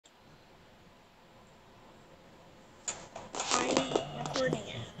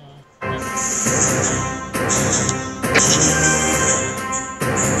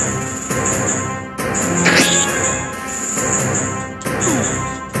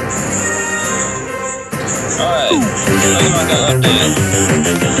Alright, Pokemon Go update.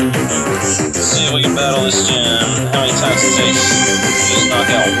 Let's see if we can battle this gym. How many times it takes to just knock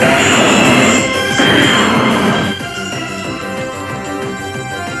out one Pokemon.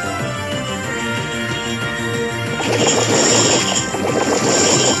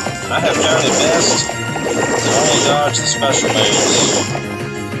 I have found it best to only dodge the special moves.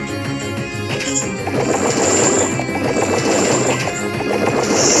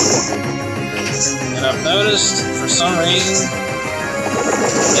 And I've noticed, for some reason,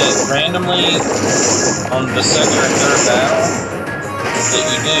 that randomly on the second or third battle that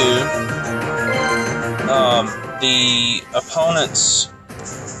you do, the opponent's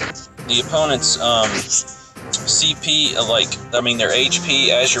CP, their HP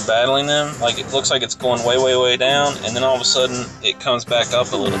as you're battling them, like it looks like it's going way, way, way down, and then all of a sudden it comes back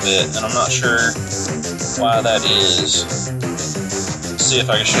up a little bit, and I'm not sure why that is. Let's see if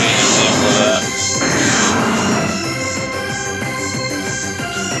I can show you an example of that.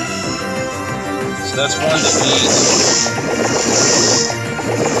 So that's one defeat.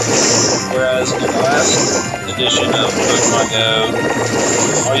 Whereas in the last edition of Pokemon Go,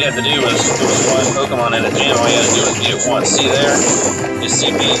 all you had to do was, if there was one Pokemon in a gym, all you had to do was beat it once. See there? His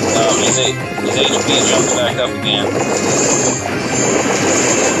CP, his HP jumped back up again.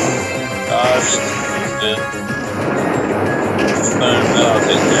 Dodged. Good. Boom, that'll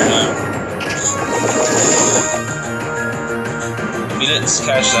take care now. If you didn't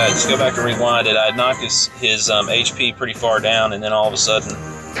catch that, just go back and rewind it. I'd knocked his HP pretty far down, and then all of a sudden,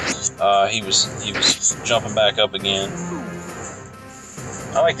 he was jumping back up again.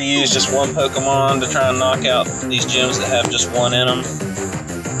 I like to use just one Pokemon to try and knock out these gyms that have just one in them,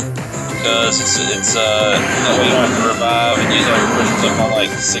 because it's that way you don't have to revive and use all your pushes up on like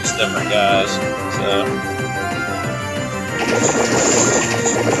 6 different guys. So,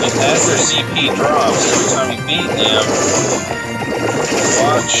 and as their CP drops every time you beat them,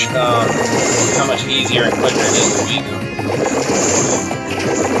 watch how much easier and quicker it is to beat them.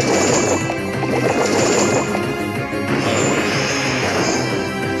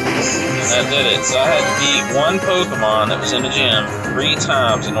 That did it. So I had to beat one Pokemon that was in the gym 3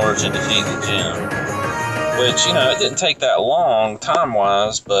 times in order to defeat the gym. Which, it didn't take that long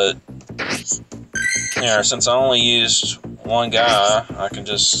time-wise, but since I only used one guy, I can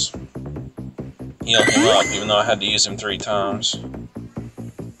just heal him up, even though I had to use him 3 times.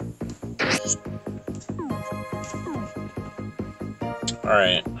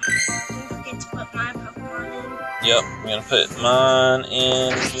 Alright. Yep, I'm going to put mine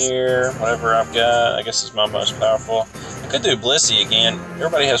in here, whatever I've got. I guess it's my most powerful. I could do Blissey again.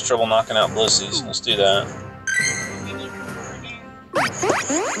 Everybody has trouble knocking out Blissies. Let's do that.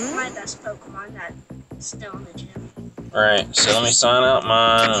 My best Pokemon that's still in the gym. Alright, so let me sign out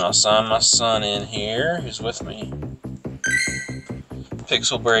mine, and I'll sign my son in here, who's with me.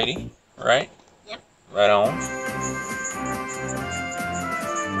 Pixel Brady, right? Yep. Right on.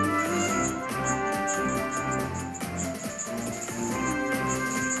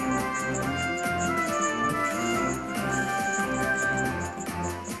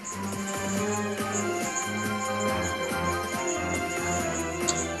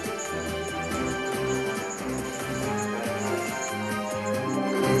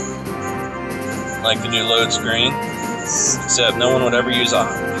 Like the new load screen, except no one would ever use a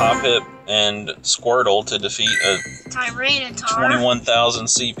Hoppip and Squirtle to defeat a Tyranitar. 21,000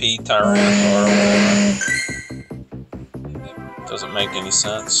 CP Tyranitar. Doesn't make any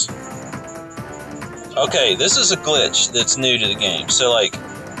sense. Okay, this is a glitch that's new to the game. So, like,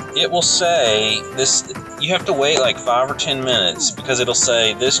 it will say this. You have to wait like 5 or 10 minutes because it'll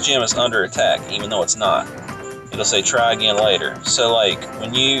say this gym is under attack, even though it's not. It'll say try again later. So, like,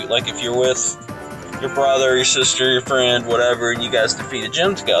 when you, like, if you're with your brother, your sister, your friend, whatever, and you guys defeat a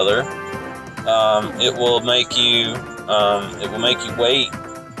gym together, it will make you wait,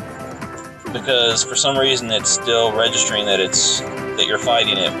 because for some reason it's still registering that you're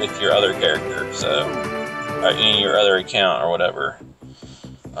fighting it with your other character, so in your other account or whatever.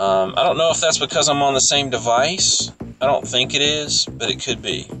 I don't know if that's because I'm on the same device. I don't think it is, but it could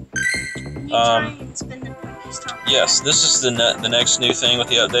be. Yes, this is the next new thing with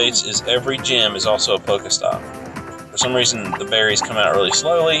the updates, is every gym is also a Pokestop. For some reason, the berries come out really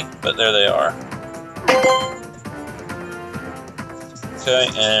slowly, but there they are. Okay,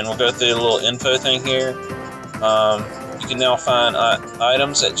 and we'll go through a little info thing here. You can now find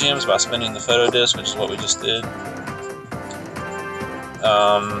items at gyms by spinning the photo disc, which is what we just did.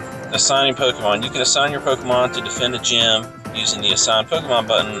 Assigning Pokemon. You can assign your Pokemon to defend a gym using the Assign Pokemon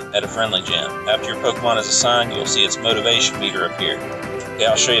button at a friendly gym. After your Pokemon is assigned, you'll see its motivation meter appear. Okay,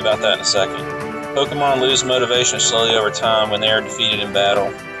 I'll show you about that in a second. Pokemon lose motivation slowly over time when they are defeated in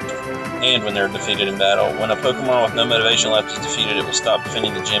battle. And when they're defeated in battle. When a Pokemon with no motivation left is defeated, it will stop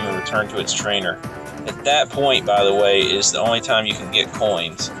defending the gym and return to its trainer. At that point, by the way, is the only time you can get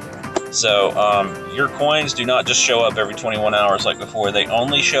coins. So, your coins do not just show up every 21 hours like before. They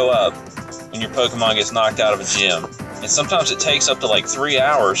only show up when your Pokemon gets knocked out of a gym. And sometimes it takes up to like 3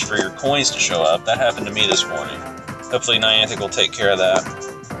 hours for your coins to show up. That happened to me this morning. Hopefully Niantic will take care of that.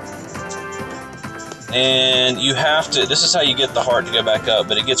 And you have to, this is how you get the heart to go back up,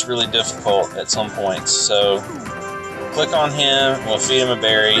 but it gets really difficult at some points. So, click on him, we'll feed him a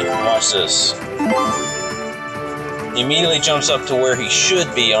berry, watch this. He immediately jumps up to where he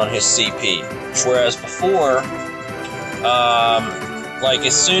should be on his CP. Whereas before, like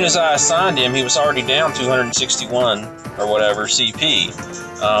as soon as I assigned him, he was already down 261 or whatever CP,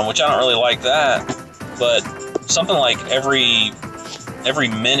 which I don't really like that. But something like every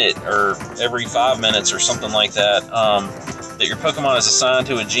minute or every 5 minutes or something like that, that your Pokemon is assigned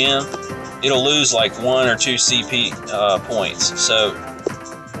to a gym, it'll lose like 1 or 2 CP points. So,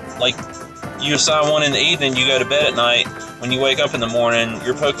 like, you assign one in the evening, you go to bed at night. When you wake up in the morning,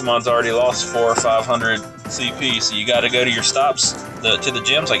 your Pokemon's already lost 400 or 500 CP. So you got to go to your stops to the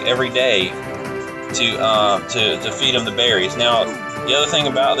gyms like every day to feed them the berries. Now, the other thing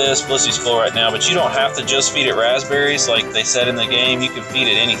about this, Blissy's full right now, but you don't have to just feed it raspberries like they said in the game. You can feed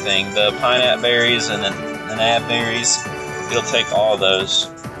it anything. The pineapple berries and the nab berries, it'll take all of those.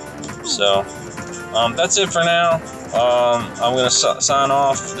 So, that's it for now. I'm going to sign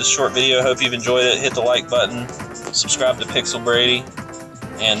off this short video. Hope you've enjoyed it. Hit the like button. Subscribe to Pixel Brady.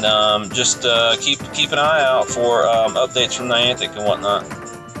 And just keep an eye out for updates from Niantic and whatnot.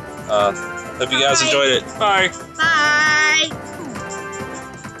 Hope you guys enjoyed it. Bye. Bye.